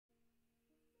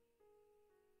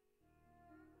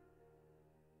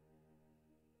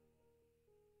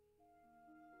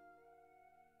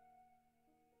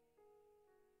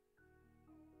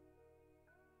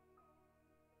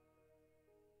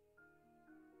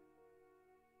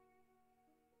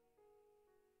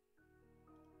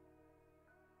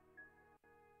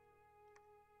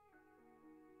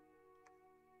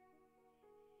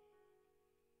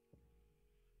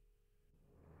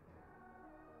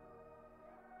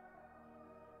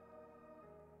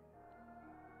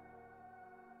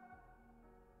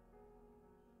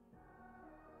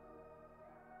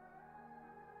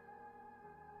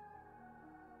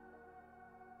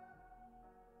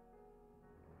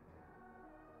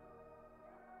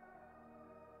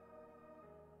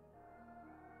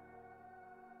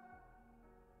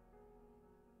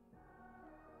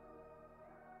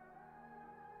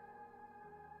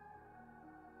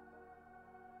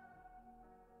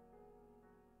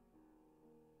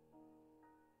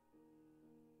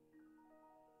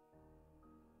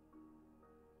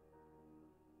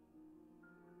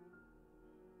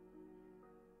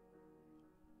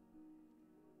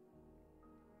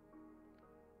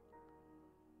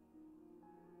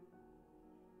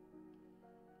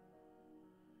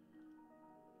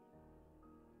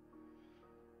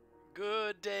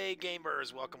Good day,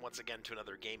 gamers! Welcome once again to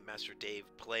another Game Master Dave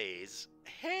Plays.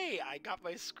 Hey, I got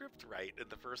my script right in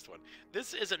the first one.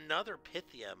 This is another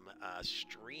Pythium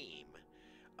stream.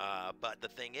 But the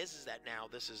thing is that now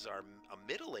this is a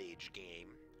middle-age game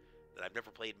that I've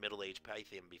never played middle-age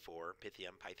Pythium before.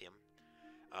 Pythium.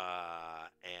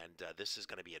 This is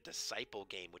going to be a disciple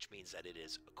game, which means that it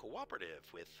is cooperative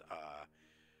with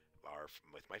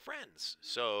my friends.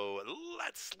 So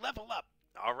let's level up.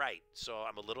 All right, so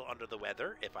I'm a little under the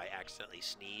weather. If I accidentally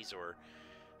sneeze or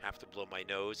have to blow my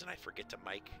nose and I forget to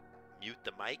mute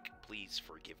the mic, please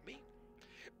forgive me.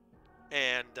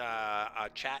 And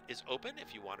chat is open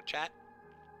if you want to chat.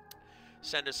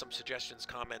 Send us some suggestions,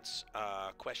 comments,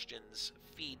 questions,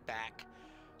 feedback,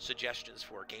 suggestions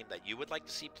for a game that you would like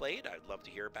to see played. I'd love to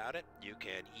hear about it. You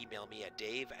can email me at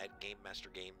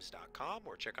dave@gamemastergames.com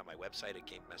or check out my website at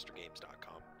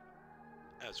gamemastergames.com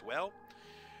as well.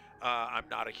 I'm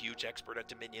not a huge expert at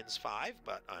Dominions 5,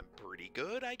 but I'm pretty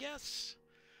good, I guess.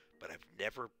 But I've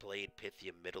never played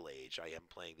Pythium Middle Age. I am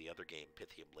playing the other game,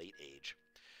 Pythium Late Age.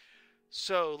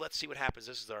 So let's see what happens.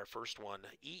 This is our first one,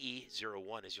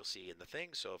 EE01, as you'll see in the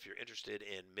thing. So if you're interested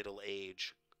in middle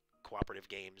age cooperative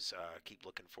games, keep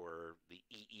looking for the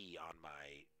EE on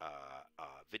my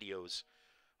videos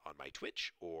on my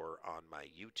Twitch or on my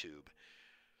YouTube.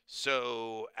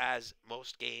 So, as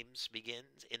most games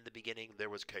begins, in the beginning there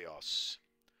was chaos.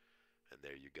 And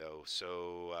there you go.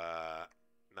 So, I'm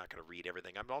not going to read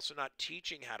everything. I'm also not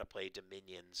teaching how to play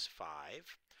Dominions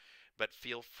 5, but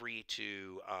feel free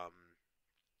to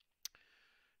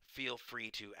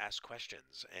ask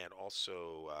questions, and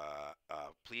also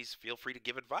please feel free to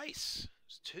give advice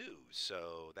too.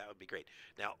 So that would be great.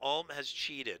 Now, Ulm has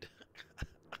cheated.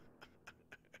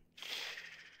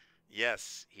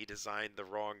 Yes, he designed the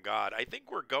wrong god. I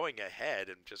think we're going ahead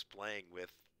and just playing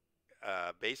with,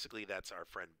 basically that's our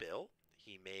friend Bill.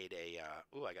 He made a,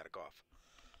 ooh, I got a cough.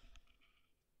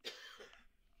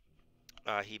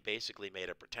 He basically made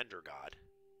a pretender god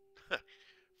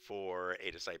for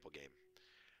a disciple game.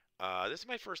 This is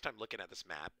my first time looking at this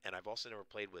map, and I've also never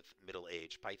played with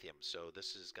middle-age Pythium, so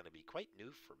this is going to be quite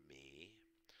new for me.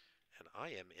 And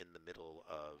I am in the middle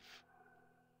of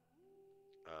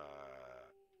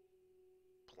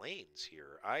plains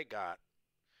here. I got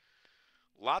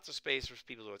lots of space for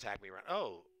people to attack me around.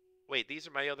 Oh, wait, these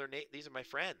are my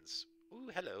friends. Ooh,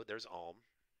 hello. There's Alm.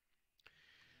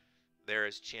 There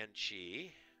is Qian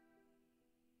Chi.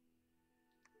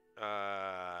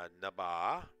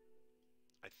 Naba.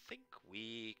 I think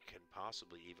we can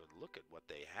possibly even look at what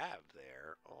they have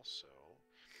there also.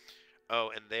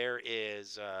 Oh, and there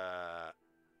is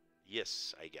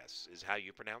Yes, I guess, is how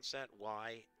you pronounce that.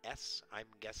 Y-S, I'm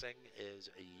guessing, is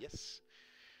a yes.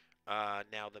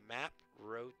 Now, the map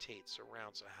rotates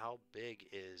around, so how big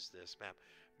is this map?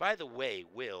 By the way,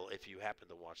 Will, if you happen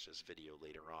to watch this video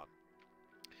later on,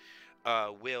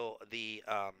 Will,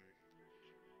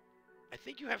 I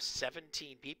think you have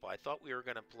 17 people. I thought we were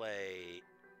going to play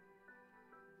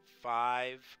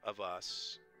 5 of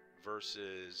us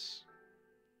versus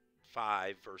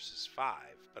 5 versus 5,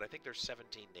 but I think there's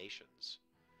 17 nations.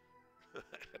 I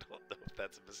don't know if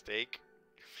that's a mistake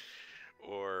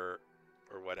or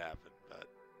what happened, but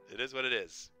it is what it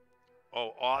is.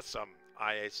 Oh, awesome.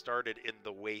 I started in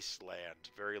the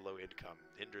wasteland. Very low income.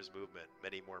 Hinders movement.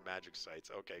 Many more magic sites.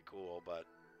 Okay, cool, but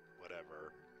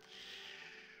whatever.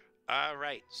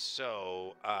 Alright,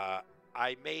 so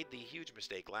I made the huge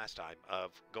mistake last time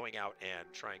of going out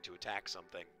and trying to attack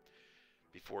something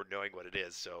before knowing what it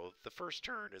is, so the first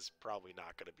turn is probably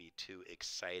not going to be too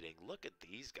exciting. Look at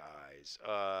these guys.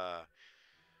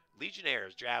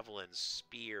 Legionnaires, Javelins,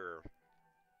 Spear,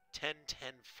 10,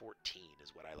 10, 14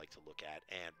 is what I like to look at,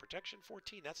 and Protection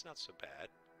 14, that's not so bad.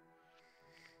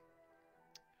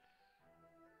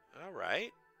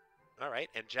 Alright,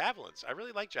 and Javelins. I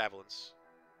really like Javelins.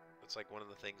 That's like one of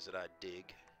the things that I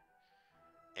dig.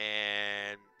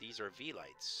 And these are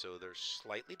V-Lights, so they're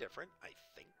slightly different, I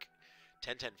think.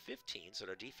 10, 10, 15, so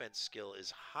their defense skill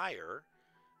is higher.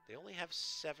 They only have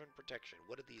 7 protection.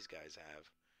 What do these guys have?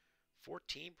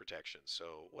 14 protection.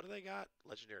 So what do they got?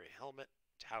 Legendary helmet,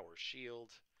 tower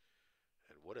shield.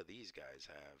 And what do these guys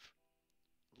have?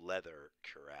 Leather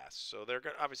cuirass. So they're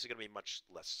obviously going to be much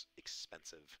less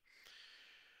expensive.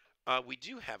 We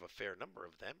do have a fair number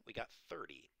of them. We got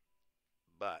 30.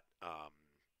 But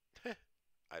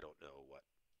I don't know what.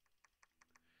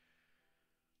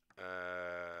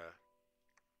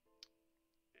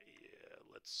 Yeah,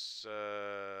 let's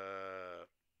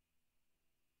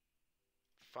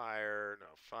fire,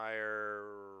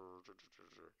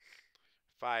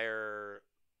 fire,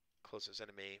 closest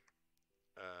enemy,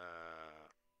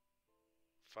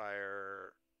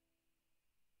 fire,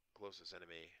 closest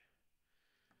enemy.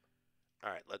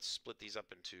 Alright, let's split these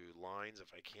up into lines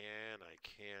if I can. I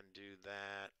can do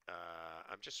that.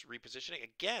 I'm just repositioning.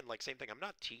 Again, like same thing, I'm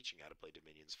not teaching how to play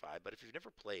Dominions 5, but if you've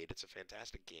never played, it's a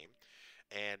fantastic game.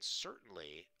 And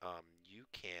certainly, you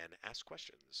can ask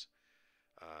questions.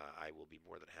 I will be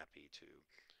more than happy to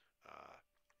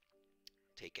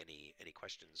take any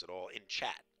questions at all in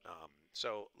chat.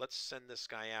 So let's send this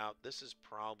guy out. This is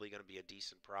probably going to be a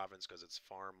decent province because it's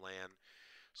farmland.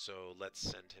 So let's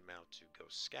send him out to go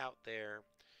scout there.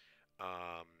 And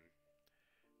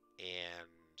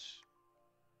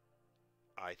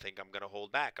I think I'm going to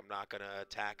hold back. I'm not going to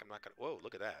attack. I'm not going to... Whoa,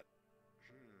 look at that.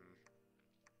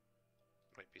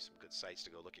 Might be some good sites to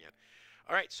go looking at.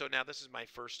 All right, so now this is my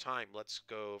first time. Let's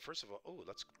go... First of all... Oh,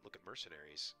 let's look at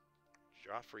mercenaries.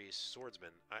 Joffrey's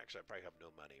swordsman. Actually, I probably have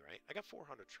no money, right? I got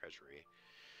 400 treasury.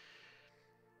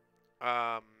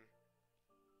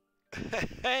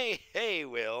 Hey,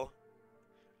 Will.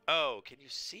 Oh, can you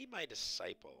see my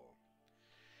disciple?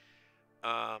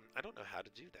 I don't know how to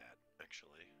do that,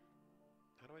 actually.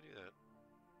 How do I do that?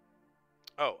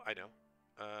 Oh, I know.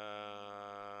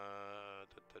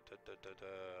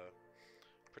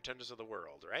 Pretenders of the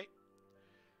world, right?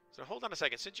 So hold on a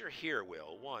second. Since you're here,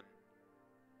 Will, 1,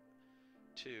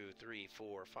 2, 3,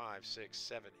 4, 5, 6,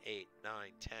 7, 8,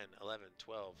 9, 10, 11,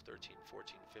 12, 13,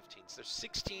 14, 15. So there's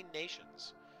 16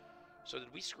 nations. So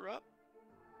did we screw up?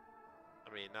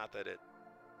 I mean, not that it...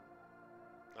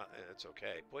 it's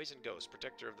okay. Poison Ghost,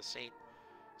 protector of the Saint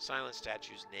Silent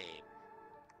Statue's name.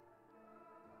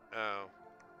 Oh,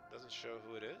 doesn't show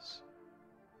who it is?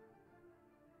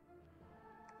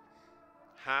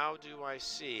 How do I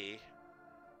see...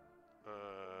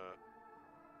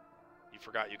 you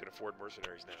forgot you can afford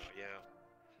mercenaries now, yeah.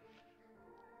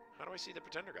 How do I see the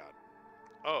Pretender God?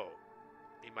 Oh,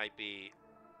 he might be...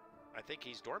 I think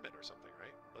he's dormant or something,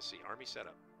 right? Let's see, army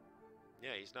setup.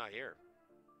 Yeah, he's not here.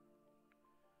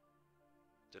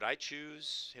 Did I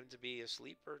choose him to be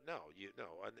asleep or no?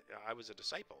 I was a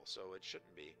disciple, so it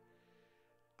shouldn't be.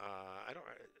 I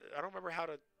don't remember how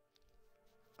to.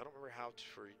 I don't remember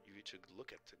for you to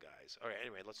look at the guys. All right,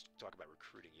 anyway, let's talk about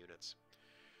recruiting units.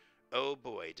 Oh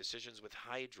boy, decisions with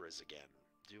Hydras again.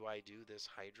 Do I do this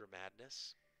Hydra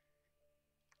madness?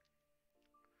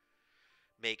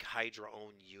 Make Hydra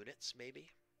own units,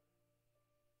 maybe?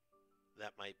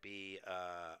 That might be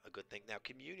a good thing. Now,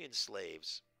 communion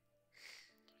slaves.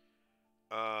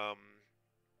 I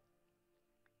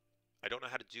don't know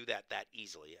how to do that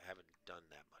easily. I haven't done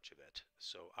that much of it,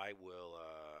 so I will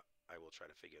try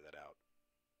to figure that out.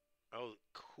 Oh,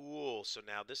 cool! So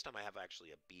now this time I have actually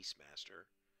a Beastmaster.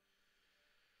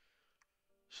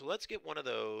 So let's get one of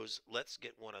those. Let's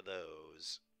get one of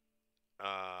those.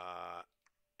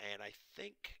 And I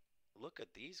think, look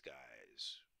at these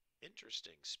guys.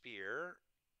 Interesting. Spear.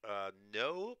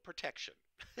 No protection.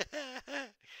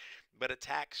 But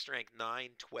attack strength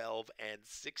 9, 12, and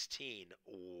 16.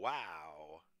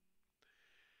 Wow.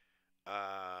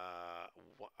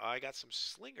 I got some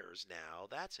slingers now.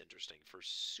 That's interesting for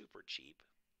super cheap.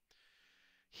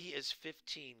 He is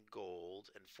 15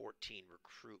 gold and 14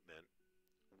 recruitment.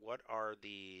 What are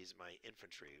these? My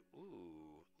infantry.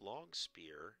 Ooh, long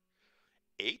spear.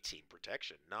 18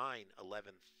 protection. 9,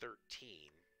 11, 13.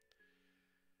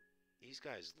 These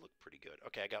guys look pretty good.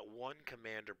 Okay, I got one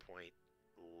commander point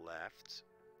left.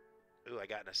 Ooh, I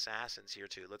got an assassins here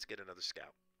too. Let's get another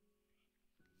scout.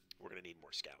 We're going to need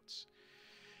more scouts.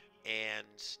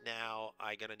 And now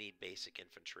I'm going to need basic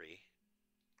infantry.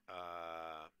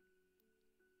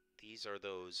 These are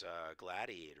those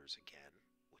gladiators again,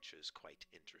 which is quite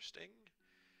interesting.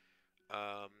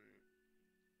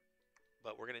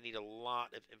 But we're going to need a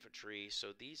lot of infantry.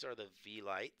 So these are the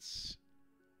V-lights.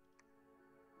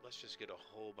 Let's just get a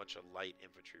whole bunch of light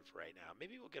infantry for right now.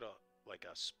 Maybe we'll get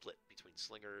a split between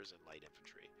slingers and light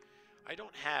infantry. I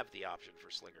don't have the option for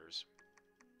slingers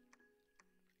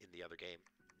in the other game.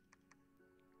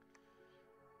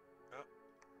 Oh,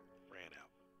 ran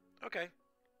out. Okay.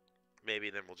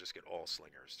 Maybe then we'll just get all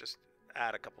slingers. Just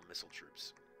add a couple missile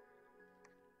troops.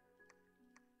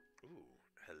 Ooh,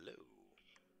 hello.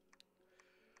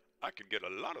 I can get a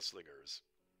lot of slingers.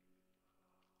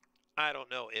 I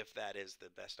don't know if that is the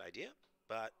best idea,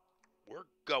 but we're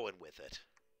going with it.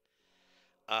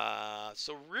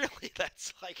 So really,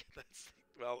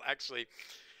 well, actually,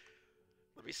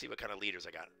 let me see what kind of leaders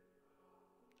I got.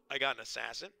 I got an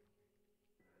assassin.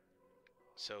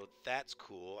 So that's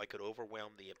cool. I could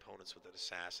overwhelm the opponents with an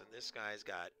assassin. This guy's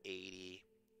got 80.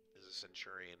 There's a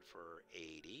centurion for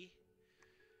 80.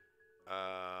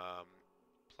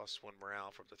 +1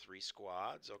 morale from the 3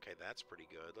 squads. Okay, that's pretty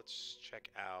good. Let's check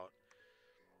out.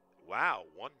 Wow,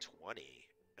 120.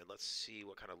 And let's see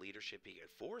what kind of leadership he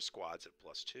gets. 4 squads at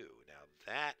 +2. Now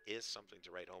that is something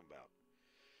to write home about.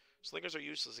 Slingers are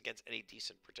useless against any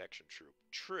decent protection troop.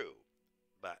 True,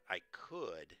 but I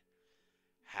could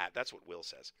have. That's what Will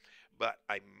says. But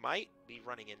I might be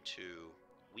running into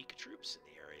weak troops in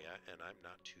the area, and I'm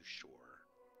not too sure.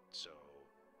 So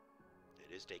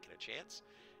it is taking a chance.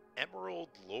 Emerald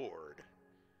Lord.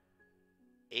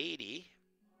 80.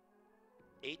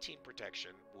 18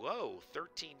 protection. Whoa,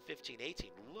 13, 15,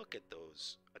 18. Look at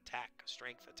those attack,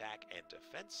 strength, attack, and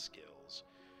defense skills.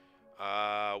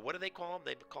 What do they call them?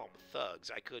 They call them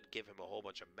thugs. I could give him a whole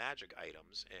bunch of magic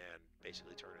items and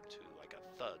basically turn him into like a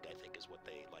thug, I think is what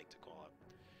they like to call it.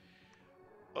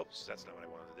 Oops, that's not what I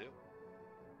wanted to do.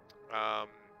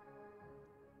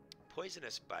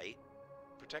 Poisonous Bite.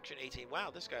 Protection 18.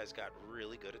 Wow, this guy's got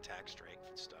really good attack strength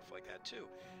and stuff like that too.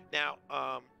 Now,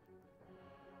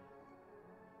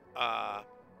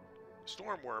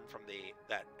 Stormworm from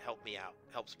that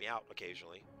helps me out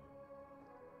occasionally,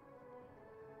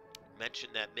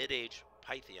 mentioned that mid-age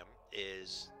Pythium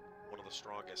is one of the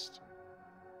strongest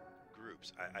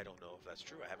groups. I don't know if that's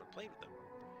true. I haven't played with them.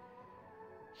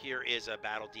 Here is a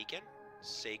Battle Deacon.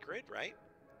 Sacred, right?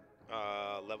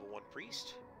 Level 1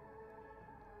 Priest.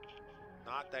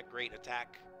 Not that great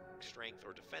attack, strength,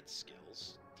 or defense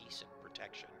skills. Decent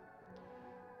protection.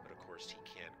 But of course he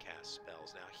can cast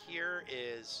spells. Now here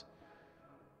is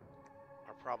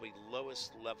our probably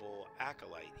lowest level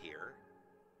Acolyte here.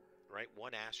 Right?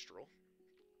 1 Astral.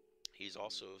 He's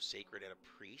also Sacred and a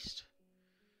Priest.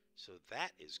 So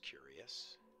that is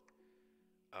curious.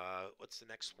 What's the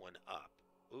next one up?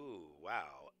 Ooh,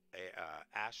 wow.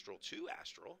 Astral 2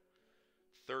 Astral.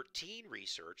 13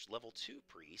 Research. Level 2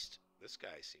 Priest. This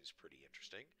guy seems pretty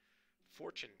interesting.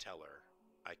 Fortune Teller.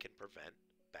 I can prevent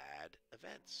bad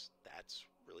events. That's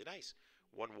really nice.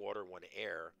 1 water, 1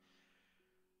 air.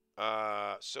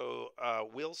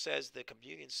 Will says the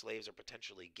communion slaves are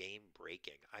potentially game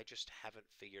breaking. I just haven't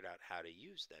figured out how to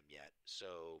use them yet.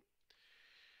 So,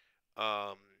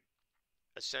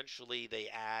 essentially they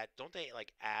add, don't they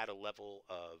like add a level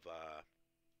of,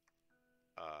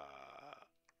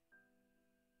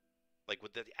 like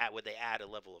would they add a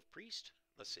level of priest?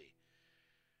 Let's see.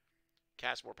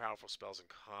 Cast more powerful spells in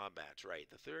combat. Right.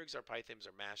 The Thurigs or Pythiums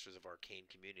are masters of arcane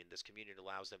communion. This communion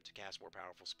allows them to cast more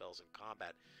powerful spells in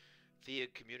combat.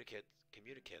 Theog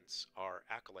communicants are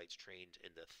acolytes trained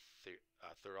in the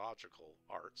theurgical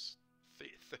arts.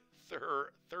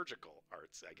 Theurgical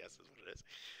arts, I guess is what it is.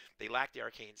 They lack the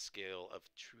arcane skill of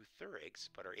true Thurigs,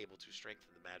 but are able to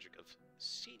strengthen the magic of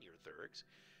senior Thurigs.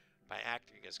 By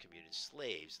acting as communion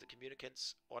slaves, the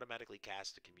communicants automatically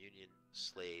cast a communion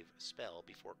slave spell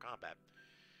before combat,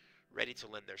 ready to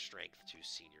lend their strength to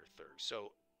senior Thurgs.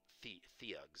 So,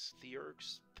 Theurgs.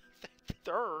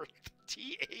 Thuerg.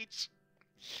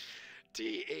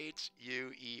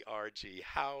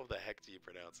 How the heck do you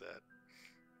pronounce that?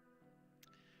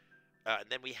 And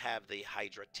then we have the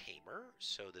Hydra Tamer.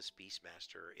 So this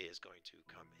Beastmaster is going to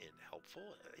come in helpful.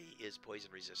 He is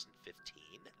poison resistant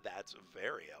 15. That's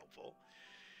very helpful,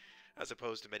 as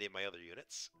opposed to many of my other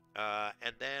units.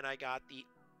 And then I got the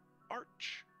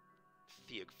Arch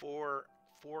Theog. 4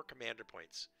 commander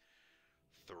points.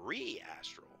 3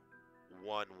 Astral.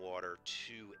 1 water,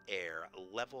 2 air.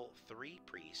 Level 3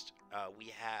 priest.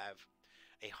 We have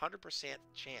a 100%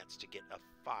 chance to get a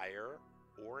fire,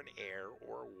 or an air,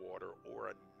 or a water,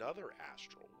 or another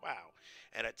astral. Wow.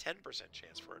 And a 10%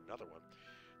 chance for another one.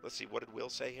 Let's see, what did Will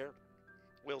say here?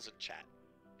 Will's in chat.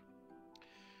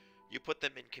 You put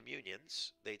them in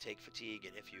communions, they take fatigue,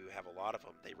 and if you have a lot of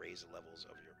them, they raise the levels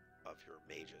of your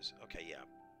mages. Okay, yeah.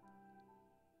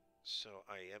 So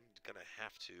I am going to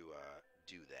have to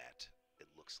do that, it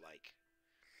looks like.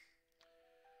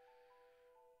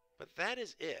 But that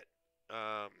is it.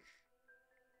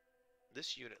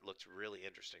 This unit looked really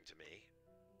interesting to me.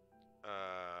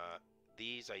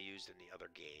 These I used in the other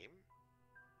game.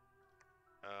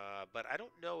 But I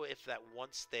don't know if that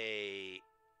once they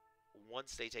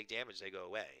take damage, they go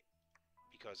away.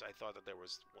 Because I thought that there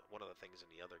was one of the things in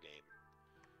the other game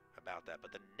about that.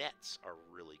 But the nets are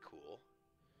really cool.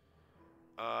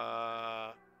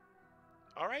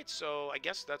 Alright, so I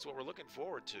guess that's what we're looking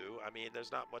forward to. I mean,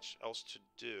 there's not much else to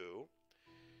do.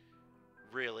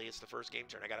 Really, it's the first game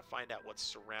turn. I got to find out what's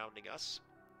surrounding us.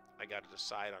 I got to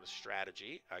decide on a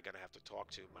strategy. I'm going to have to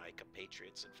talk to my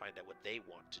compatriots and find out what they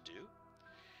want to do.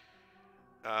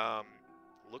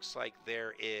 Looks like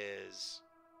there is,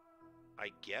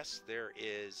 I guess there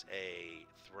is a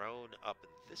throne up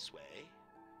this way.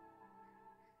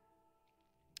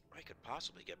 I could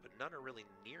possibly get, but none are really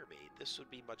near me. This would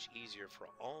be much easier for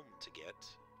Ulm to get.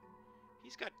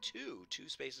 He's got two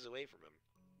spaces away from him.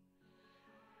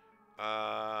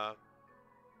 Uh,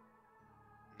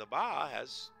 Naba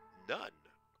has none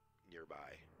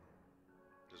nearby.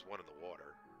 There's one in the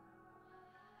water.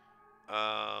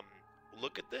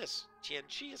 Look at this.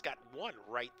 Tianchi has got one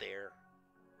right there.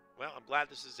 Well, I'm glad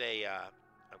this is a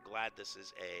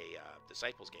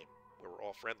disciples game where we're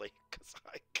all friendly because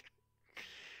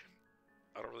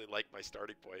I don't really like my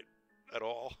starting point at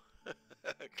all.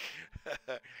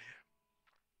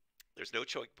 There's no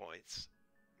choke points.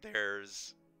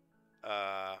 There's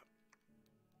yeah.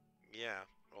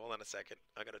 Hold on a second.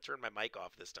 I'm gonna turn my mic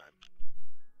off this time.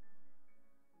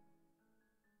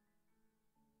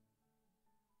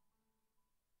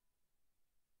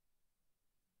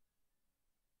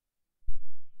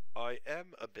 I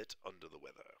am a bit under the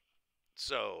weather.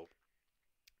 So,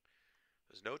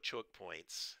 there's no choke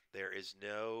points. There is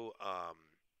no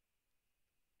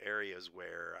areas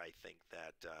where I think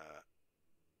that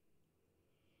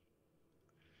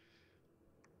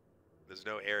there's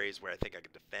no areas where I think I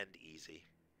can defend easy.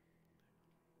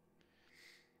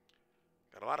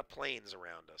 Got a lot of plains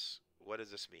around us. What does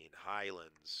this mean?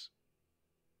 Highlands.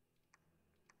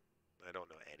 I don't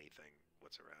know anything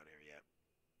what's around here yet.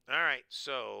 All right,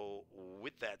 so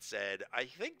with that said, I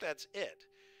think that's it.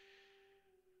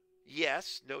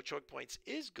 Yes, no choke points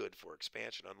is good for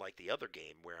expansion, unlike the other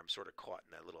game where I'm sort of caught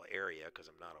in that little area because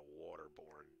I'm not a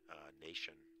waterborne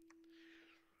nation.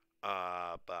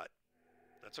 But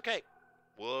that's okay.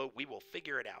 We will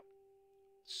figure it out.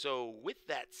 So with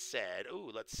that said,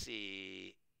 ooh, let's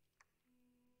see.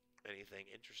 Anything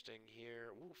interesting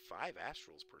here? Ooh, 5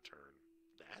 astrals per turn.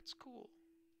 That's cool.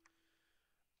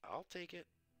 I'll take it.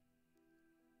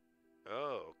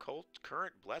 Oh,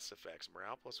 current bless effects.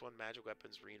 Morale +1, magic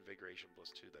weapons, reinvigoration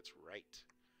 +2. That's right.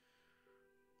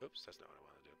 Oops, that's not what I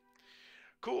want to do.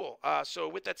 Cool. So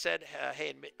with that said,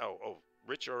 hey, and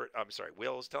Rich, or I'm sorry,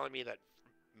 Will is telling me that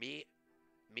me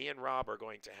and Rob are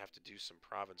going to have to do some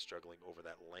province struggling over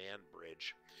that land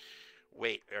bridge.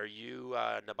 Wait, are you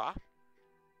Naba?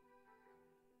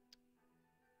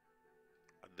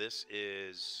 This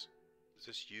is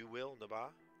this you, Will, Naba?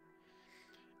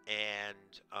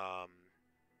 And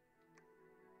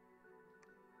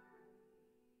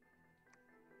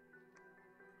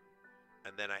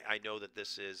then I know that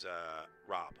this is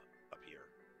Rob up here,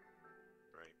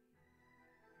 right?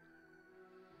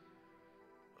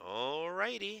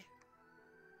 Alrighty.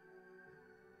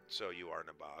 So you are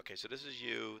Naba. Okay, so this is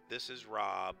you. This is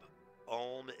Rob.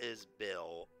 Ulm is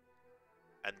Bill.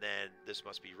 And then this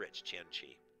must be Rich, Chi.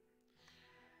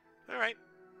 All right.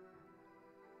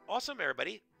 Awesome,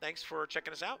 everybody. Thanks for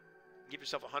checking us out. Give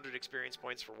yourself 100 experience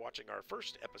points for watching our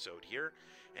first episode here.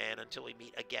 And until we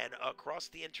meet again across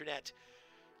the internet,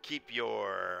 keep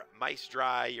your mice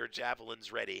dry, your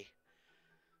javelins ready.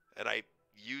 And I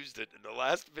used it in the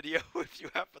last video if you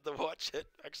happen to watch it.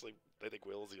 Actually, I think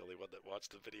Will's the only one that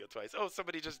watched the video twice. Oh,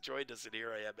 somebody just joined us, and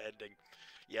here I am ending.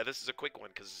 Yeah, this is a quick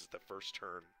one because this is the first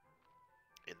turn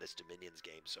in this Dominions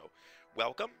game. So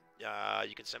welcome.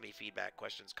 You can send me feedback,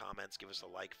 questions, comments, give us a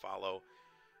like, follow.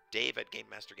 Dave at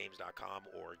GameMasterGames.com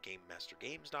or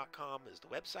GameMasterGames.com is the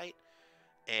website.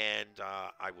 And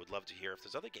I would love to hear if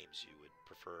there's other games you would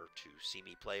prefer to see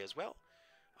me play as well.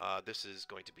 This is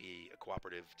going to be a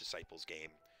cooperative Disciples game.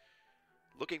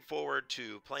 Looking forward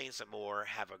to playing some more.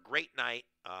 Have a great night.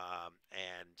 I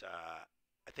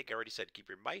think I already said keep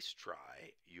your mice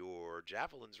dry, your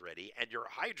javelins ready, and your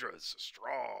hydras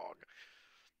strong.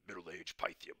 Middle-aged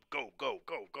Pythium. Go, go,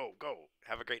 go, go, go.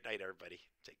 Have a great night, everybody.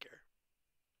 Take care.